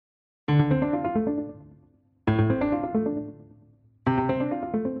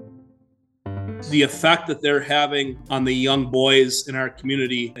The effect that they're having on the young boys in our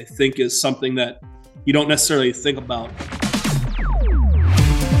community, I think, is something that you don't necessarily think about.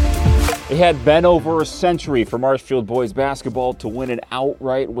 It had been over a century for Marshfield boys basketball to win an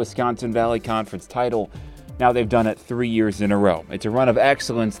outright Wisconsin Valley Conference title. Now they've done it 3 years in a row. It's a run of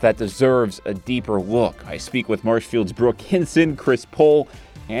excellence that deserves a deeper look. I speak with Marshfield's Brook Hinson, Chris Pohl,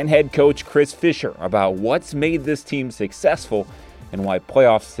 and head coach Chris Fischer about what's made this team successful and why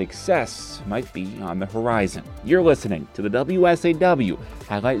playoff success might be on the horizon. You're listening to the WSAW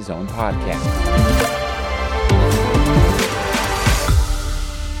Highlight Zone podcast.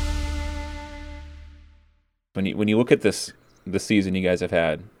 When you look at the season you guys have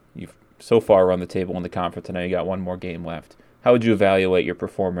had, you've so far run the table in the conference, and now you got one more game left. How would you evaluate your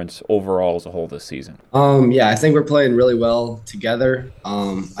performance overall as a whole this season? I think we're playing really well together.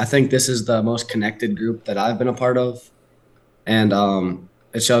 I think this is the most connected group that I've been a part of. And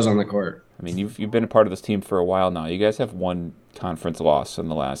it shows on the court. I mean, you've been a part of this team for a while now. You guys have one conference loss in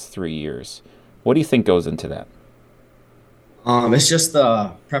the last 3 years. What do you think goes into that? It's just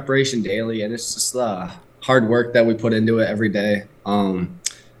the preparation daily, and it's just the hard work that we put into it every day.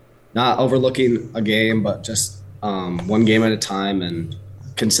 Not overlooking a game, but just one game at a time and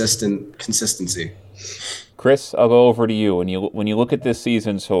consistency. Chris, I'll go over to you. When you look at this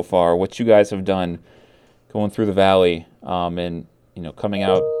season so far, what you guys have done going through the Valley, and coming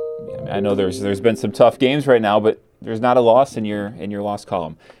out. I know there's been some tough games right now, but there's not a loss in your loss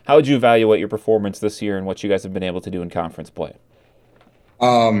column. How would you evaluate your performance this year and what you guys have been able to do in conference play?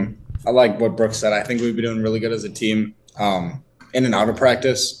 I like what Brooks said. I think we've been doing really good as a team, in and out of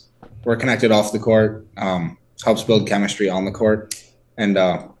practice. We're connected off the court, helps build chemistry on the court, and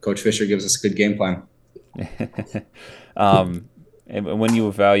Coach Fischer gives us a good game plan. And when you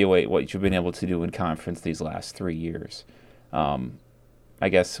evaluate what you've been able to do in conference these last 3 years, I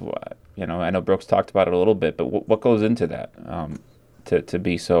guess, I know Brooks talked about it a little bit, but what goes into that to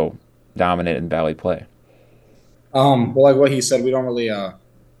be so dominant in Valley play? Well, like what he said, we don't really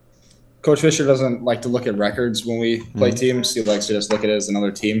Coach Fischer doesn't like to look at records when we play teams. He likes to just look at it as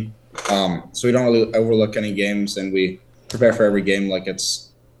another team. So we don't really overlook any games, and we prepare for every game like it's,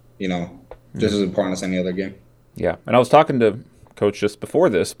 just as important as any other game. Yeah, and I was talking to Coach just before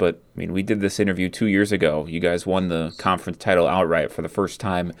this, but I mean, we did this interview 2 years ago. You guys won the conference title outright for the first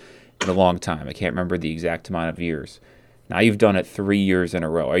time in a long time. I can't remember the exact amount of years. Now you've done it 3 years in a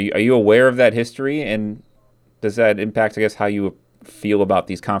row. Are you aware of that history, and does that impact, I guess, how you feel about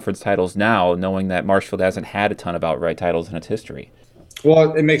these conference titles now, knowing that Marshfield hasn't had a ton of outright titles in its history?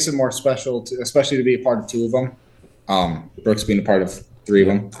 Well, it makes it more special, especially to be a part of two of them. Brooks being a part of three of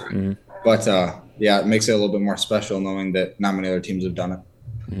them. Mm-hmm. But it makes it a little bit more special knowing that not many other teams have done it.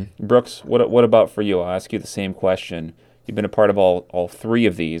 Mm-hmm. Brooks, what about for you? I'll ask you the same question. You've been a part of all three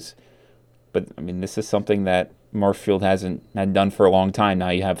of these, but I mean, this is something that Marshfield hasn't had done for a long time. Now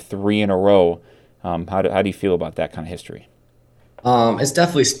you have 3 in a row. How do you feel about that kind of history? It's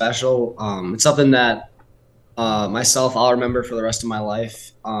definitely special. It's something that I'll remember for the rest of my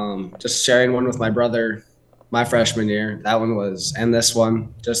life. Just sharing one with my brother my freshman year, that one was, and this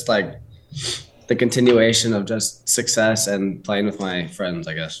one, just like the continuation of just success and playing with my friends,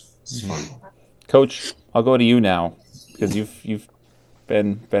 I guess. It's fun. Coach, I'll go to you now because you've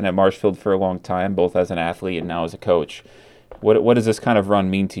been at Marshfield for a long time, both as an athlete and now as a coach. What does this kind of run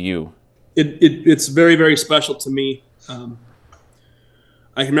mean to you? It's very, very special to me.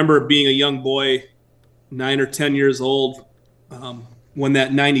 I remember being a young boy, 9 or 10 years old, when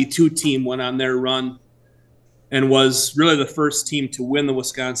that 92 team went on their run and was really the first team to win the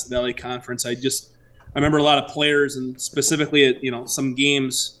Wisconsin Valley Conference. I remember a lot of players, and specifically at some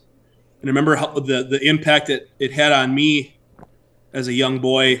games, and I remember how the impact it had on me as a young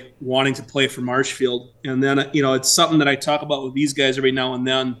boy wanting to play for Marshfield. And then it's something that I talk about with these guys every now and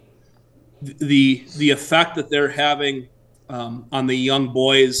then. The effect that they're having on the young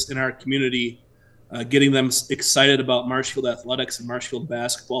boys in our community, getting them excited about Marshfield athletics and Marshfield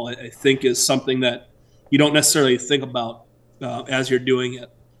basketball, I think is something that you don't necessarily think about as you're doing it.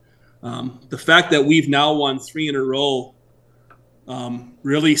 The fact that we've now won 3 in a row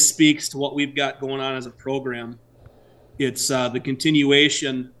really speaks to what we've got going on as a program. It's the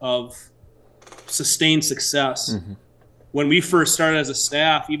continuation of sustained success. Mm-hmm. When we first started as a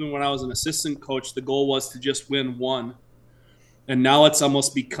staff, even when I was an assistant coach, the goal was to just win one. And now it's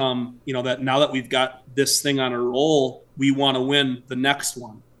almost become, that now that we've got this thing on a roll, we want to win the next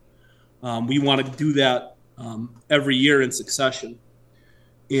one. We want to do that every year in succession.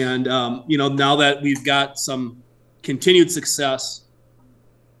 And, now that we've got some continued success,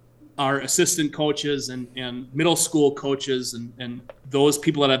 our assistant coaches and middle school coaches and those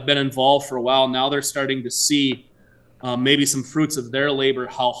people that have been involved for a while, now they're starting to see maybe some fruits of their labor,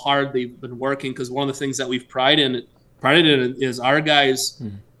 how hard they've been working. Because one of the things that we've prided in is our guys,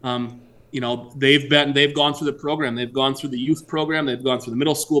 they've gone through the program. They've gone through the youth program. They've gone through the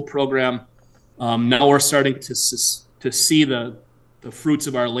middle school program. Now we're starting to see the fruits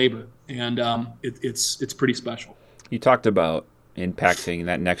of our labor. And it's pretty special. You talked about impacting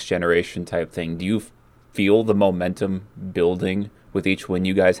that next generation type thing. Do you feel the momentum building with each win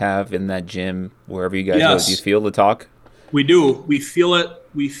you guys have in that gym, wherever you guys go? Do you feel the talk? We do. We feel it.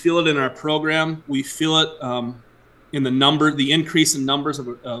 We feel it in our program. We feel it in the increase in numbers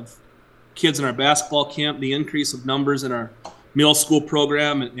of kids in our basketball camp, the increase of numbers in our middle school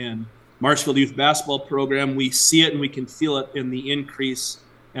program and Marshfield Youth Basketball program. We see it and we can feel it in the increase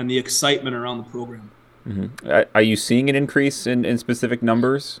and the excitement around the program. Mm-hmm. Are you seeing an increase in specific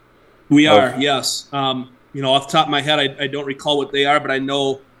numbers? We are, yes. Off the top of my head, I don't recall what they are, but I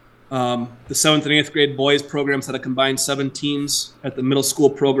know the 7th and 8th grade boys programs had a combined 7 teams at the middle school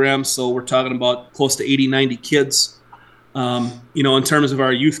program. So we're talking about close to 80, 90 kids. In terms of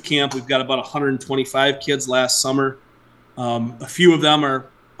our youth camp, we've got about 125 kids last summer. A few of them are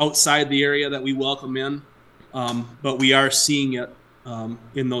outside the area that we welcome in, but we are seeing it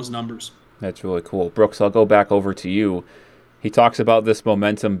in those numbers. That's really cool. Brooks, I'll go back over to you. He talks about this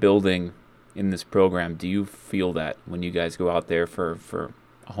momentum building in this program. Do you feel that when you guys go out there for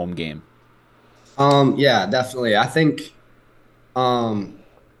a home game? Yeah, definitely. I think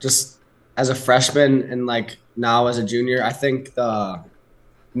just as a freshman and now as a junior, I think the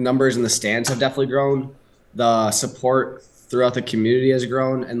numbers in the stands have definitely grown. The support throughout the community has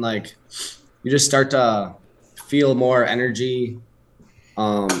grown, and you just start to feel more energy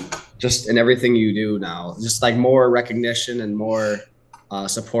just in everything you do now. Just more recognition and more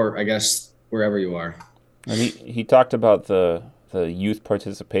support, I guess, wherever you are. And he talked about the youth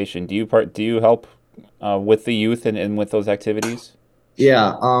participation. Do you help with the youth and with those activities?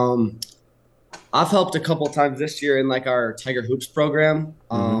 Yeah, I've helped a couple times this year in our Tiger Hoops program,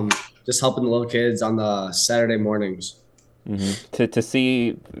 just helping the little kids on the Saturday mornings. Mm-hmm. To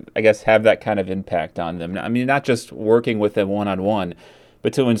see, I guess, have that kind of impact on them. I mean, not just working with them one-on-one,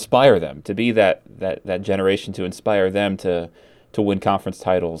 but to inspire them, to be that generation, to inspire them to win conference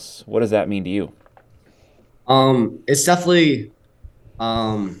titles. What does that mean to you? It's definitely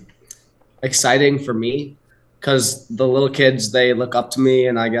exciting for me because the little kids, they look up to me,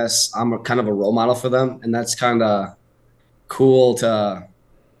 and I guess I'm kind of a role model for them, and that's kind of cool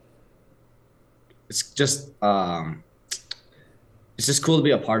it's just cool to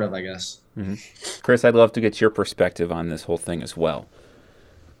be a part of, I guess. Mm-hmm. Chris, I'd love to get your perspective on this whole thing as well.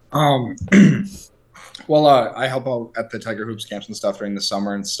 Well, I help out at the Tiger Hoops camps and stuff during the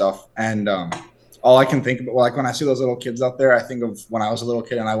summer and stuff. And all I can think about, when I see those little kids out there, I think of when I was a little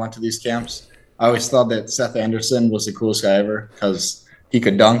kid and I went to these camps. I always thought that Seth Anderson was the coolest guy ever because he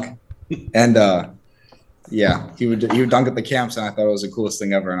could dunk. And, he would dunk at the camps, and I thought it was the coolest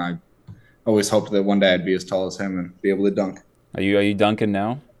thing ever. And I always hoped that one day I'd be as tall as him and be able to dunk. Are you dunking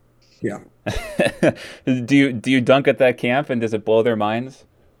now? Yeah. Do you dunk at that camp, and does it blow their minds?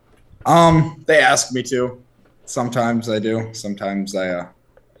 They ask me to. Sometimes I do. Sometimes I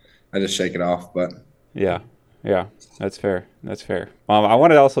just shake it off. But yeah, that's fair. I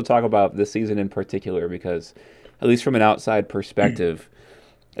wanted to also talk about this season in particular because, at least from an outside perspective,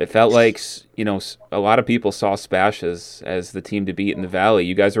 it felt like a lot of people saw Spash as the team to beat in the Valley.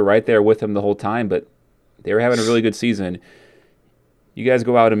 You guys were right there with them the whole time, but they were having a really good season. You guys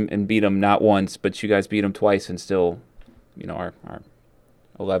go out and beat them not once, but you guys beat them twice, and still, are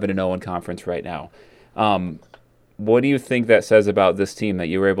 11-0 in conference right now. What do you think that says about this team that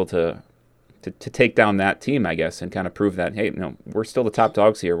you were able to take down that team, I guess, and kind of prove that, hey, we're still the top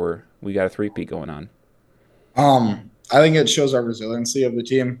dogs here. We got a three-peat going on. I think it shows our resiliency of the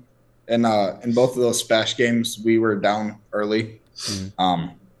team. And in both of those Spash games, we were down early.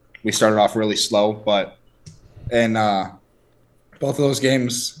 Mm-hmm. We started off really slow, but in both of those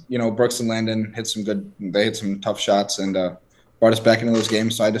games, Brooks and Landon hit some tough shots and brought us back into those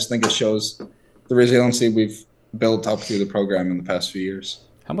games. So I just think it shows the resiliency we've built up through the program in the past few years.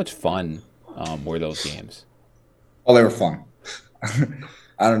 How much fun were those games? Oh, they were fun.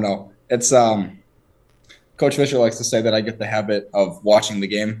 I don't know. It's Coach Fischer likes to say that I get the habit of watching the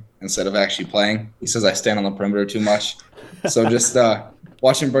game instead of actually playing. He says I stand on the perimeter too much. So just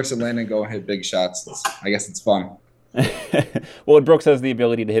watching Brooks and Landon go and hit big shots, I guess it's fun. Well, Brooks has the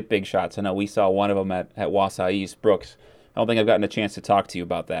ability to hit big shots. I know we saw one of them at Wausau East. Brooks, I don't think I've gotten a chance to talk to you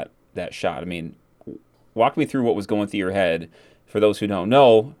about that shot. I mean, walk me through what was going through your head. For those who don't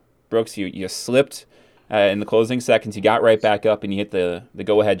know, Brooks, you slipped in the closing seconds. You got right back up and you hit the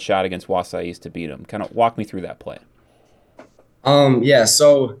go-ahead shot against Wausau East to beat them. Kind of walk me through that play. Yeah,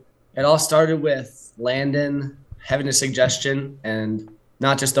 so it all started with Landon having a suggestion and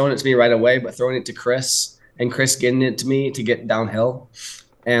not just throwing it to me right away, but throwing it to Chris and Chris getting it to me to get downhill.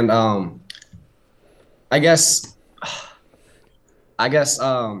 And I guess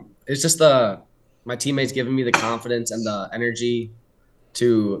it's just my teammates giving me the confidence and the energy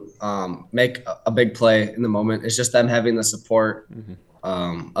to make a big play in the moment. It's just them having the support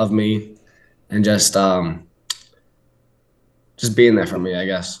of me and just being there for me, I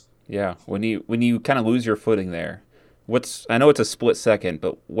guess. Yeah, when you kind of lose your footing there, I know it's a split second,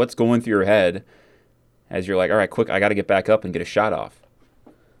 but what's going through your head as you're like, all right, quick, I got to get back up and get a shot off?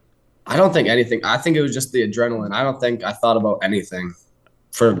 I don't think anything. I think it was just the adrenaline. I don't think I thought about anything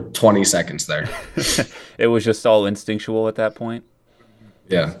for 20 seconds there. It was just all instinctual at that point?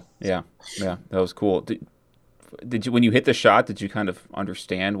 Yeah. Yeah, that was cool. Did you, when you hit the shot, did you kind of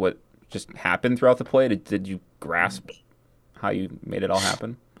understand what just happened throughout the play? Did you grasp how you made it all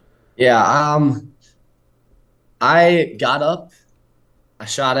happen? Yeah, I got up, I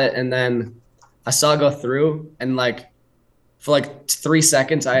shot it, and then I saw it go through, and for 3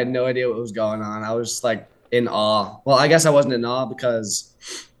 seconds, I had no idea what was going on. I was just in awe. Well, I guess I wasn't in awe because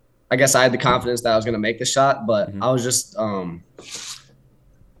I guess I had the confidence that I was going to make the shot, but I was just, I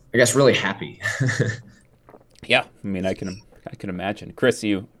guess, really happy. Yeah, I mean, I can imagine. Chris,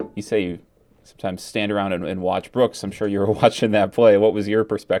 you say you sometimes stand around and watch Brooks. I'm sure you were watching that play. What was your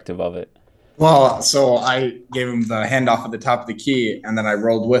perspective of it? Well, so I gave him the handoff at the top of the key, and then I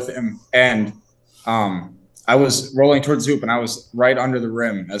rolled with him. And I was rolling towards the hoop, and I was right under the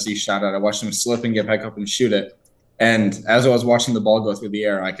rim as he shot it. I watched him slip and get back up and shoot it. And as I was watching the ball go through the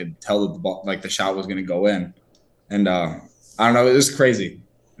air, I could tell that the ball, the shot was going to go in. And I don't know, it was crazy.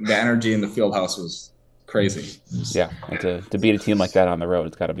 The energy in the field house was crazy. Yeah, and to beat a team like that on the road,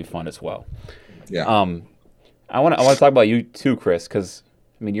 it's got to be fun as well. Yeah. I want to talk about you too, Chris, because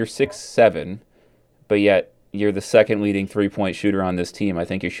I mean you're 6'7", but yet you're the second leading 3-point shooter on this team. I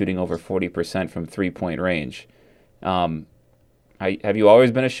think you're shooting over 40% from 3-point range. Have you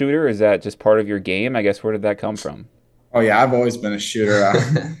always been a shooter? Is that just part of your game? I guess where did that come from? Oh yeah, I've always been a shooter.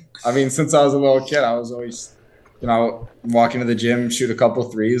 I mean, since I was a little kid, I was always, walk into the gym, shoot a couple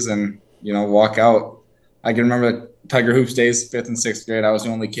threes, and walk out. I can remember Tiger Hoops days, 5th and 6th grade. I was the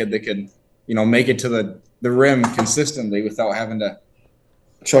only kid that could, make it to the rim consistently without having to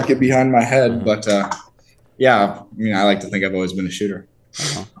chuck it behind my head. But yeah, I mean, I like to think I've always been a shooter.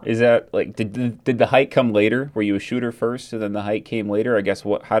 Uh-huh. Is that did the height come later? Were you a shooter first, and then the height came later? I guess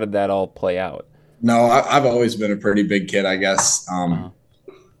how did that all play out? No, I've always been a pretty big kid, I guess.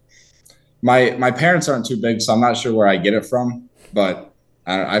 My parents aren't too big, so I'm not sure where I get it from, but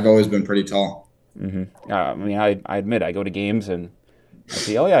I've always been pretty tall. Mm-hmm. I mean, I admit, I go to games and I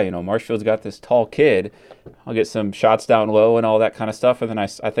see, oh yeah, Marshfield's got this tall kid. I'll get some shots down low and all that kind of stuff, and then I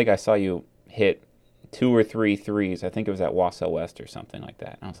think I saw you hit 2 or 3 threes. I think it was at Wausau West or something like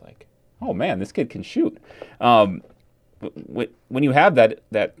that. And I was like, oh man, this kid can shoot. When you have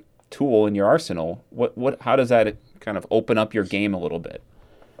that tool in your arsenal, how does that kind of open up your game a little bit?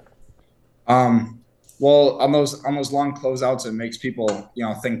 Well, on those long closeouts, it makes people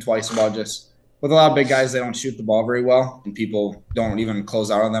think twice about just with a lot of big guys, they don't shoot the ball very well, and people don't even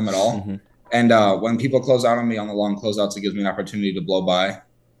close out on them at all. Mm-hmm. And when people close out on me on the long closeouts, it gives me an opportunity to blow by,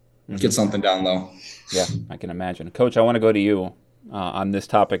 get something down low. Yeah, I can imagine. Coach, I want to go to you on this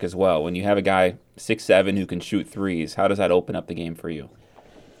topic as well. When you have a guy 6'7" who can shoot threes, how does that open up the game for you?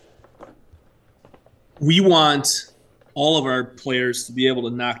 We want all of our players to be able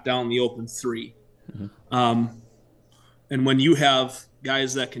to knock down the open three. Mm-hmm. And when you have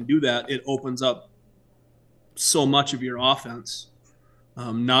guys that can do that, it opens up so much of your offense.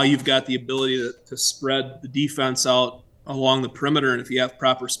 Now you've got the ability to spread the defense out along the perimeter, and if you have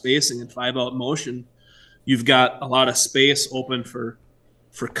proper spacing and 5-out motion, you've got a lot of space open for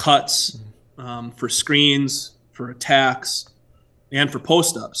cuts, for screens, for attacks, and for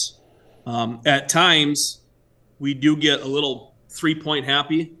post-ups. At times, we do get a little 3-point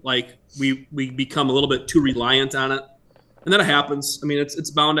happy, like we become a little bit too reliant on it. And then it happens. I mean, it's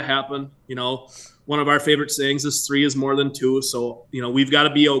bound to happen. One of our favorite sayings is 3 is more than 2. So, we've got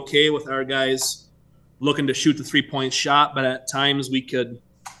to be okay with our guys looking to shoot the 3-point shot, but at times we could,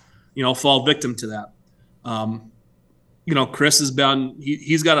 fall victim to that. Chris has been,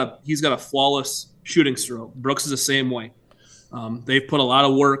 he's got a flawless shooting stroke. Brooks is the same way. They've put a lot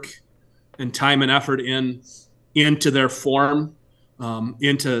of work and time and effort into their form.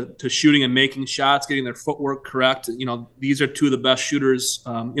 into shooting and making shots, getting their footwork correct. These are two of the best shooters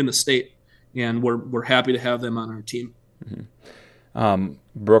in the state, and we're happy to have them on our team. Mm-hmm.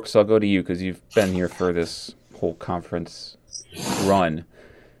 Brooks, I'll go to you because you've been here for this whole conference run.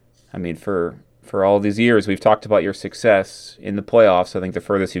 I mean, for all these years, we've talked about your success in the playoffs. I think the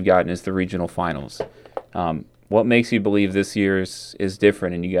furthest you've gotten is the regional finals. What makes you believe this year's is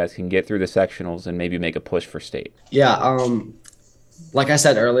different and you guys can get through the sectionals and maybe make a push for state? Yeah, like I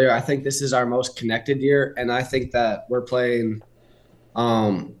said earlier, I think this is our most connected year, and I think that we're playing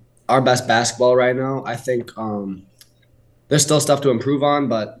our best basketball right now. I think there's still stuff to improve on,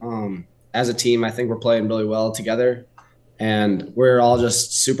 but as a team, I think we're playing really well together, and we're all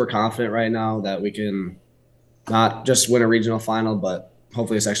just super confident right now that we can not just win a regional final, but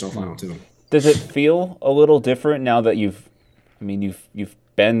hopefully a sectional final too. Does it feel a little different now that you've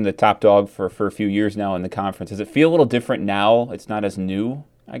been the top dog for a few years now in the conference? Does it feel a little different now? It's not as new,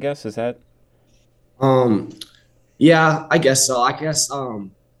 I guess. Is that? Yeah, I guess so. I guess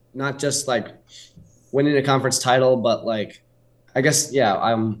not just like winning a conference title, but like I guess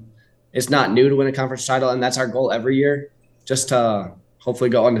it's not new to win a conference title, and that's our goal every year, just to hopefully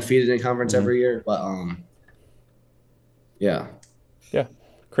go undefeated in conference every year. But yeah.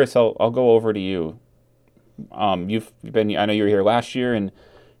 Chris, I'll go over to you. You've been, I know you were here last year, and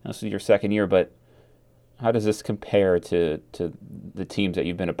this is your second year, but how does this compare to the teams that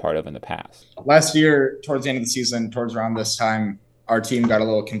you've been a part of in the past? Last year, towards the end of the season, towards around this time, our team got a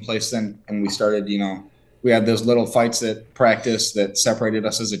little complacent, and we started, we had those little fights at practice that separated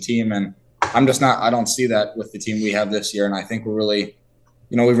us as a team, and I don't see that with the team we have this year, and I think we're really,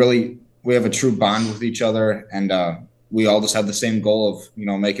 we have a true bond with each other, and we all just have the same goal of,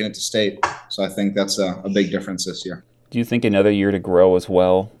 making it to state. So I think that's a big difference this year. Do you think another year to grow as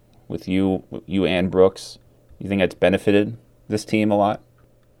well with you and Brooks? You think that's benefited this team a lot?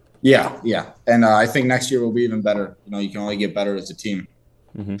 Yeah. And I think next year will be even better. You can only get better as a team.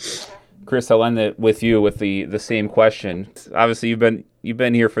 Mm-hmm. Chris, I'll end it with you with the same question. Obviously, you've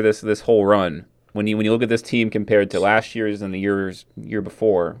been here for this whole run. When you look at this team compared to last year's and the year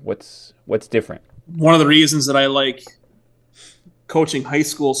before, what's different? One of the reasons that I like coaching high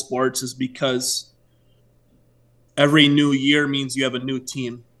school sports is because every new year means you have a new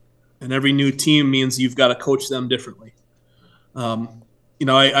team, and every new team means you've got to coach them differently.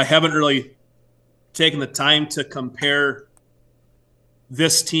 I haven't really taken the time to compare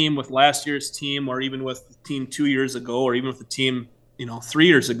this team with last year's team, or even with the team 2 years ago, or even with the team 3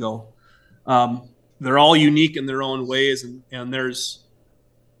 years ago. They're all unique in their own ways, and there's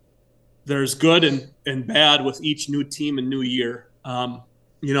good and bad with each new team and new year.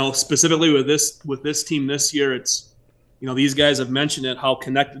 Specifically with this team this year, it's, these guys have mentioned it, how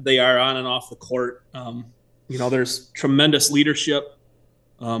connected they are on and off the court. There's tremendous leadership.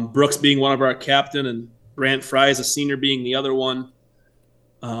 Brooks being one of our captain, and Grant Fry, a senior, being the other one.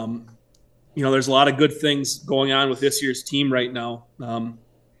 There's a lot of good things going on with this year's team right now.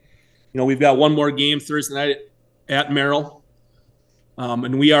 We've got one more game Thursday night at Merrill.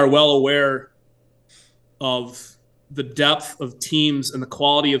 And we are well aware of the depth of teams and the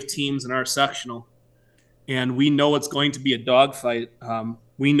quality of teams in our sectional. And we know it's going to be a dogfight.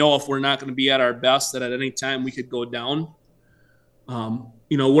 We know if we're not going to be at our best, that at any time we could go down.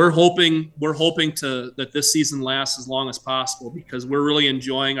 We're hoping that this season lasts as long as possible, because we're really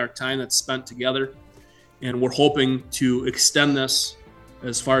enjoying our time that's spent together. And we're hoping to extend this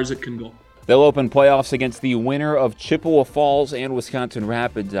as far as it can go. They'll open playoffs against the winner of Chippewa Falls and Wisconsin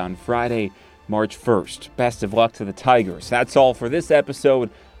Rapids on Friday, March 1st. Best of luck to the Tigers. That's all for this episode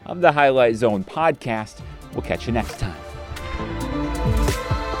of the Highlight Zone podcast. We'll catch you next time.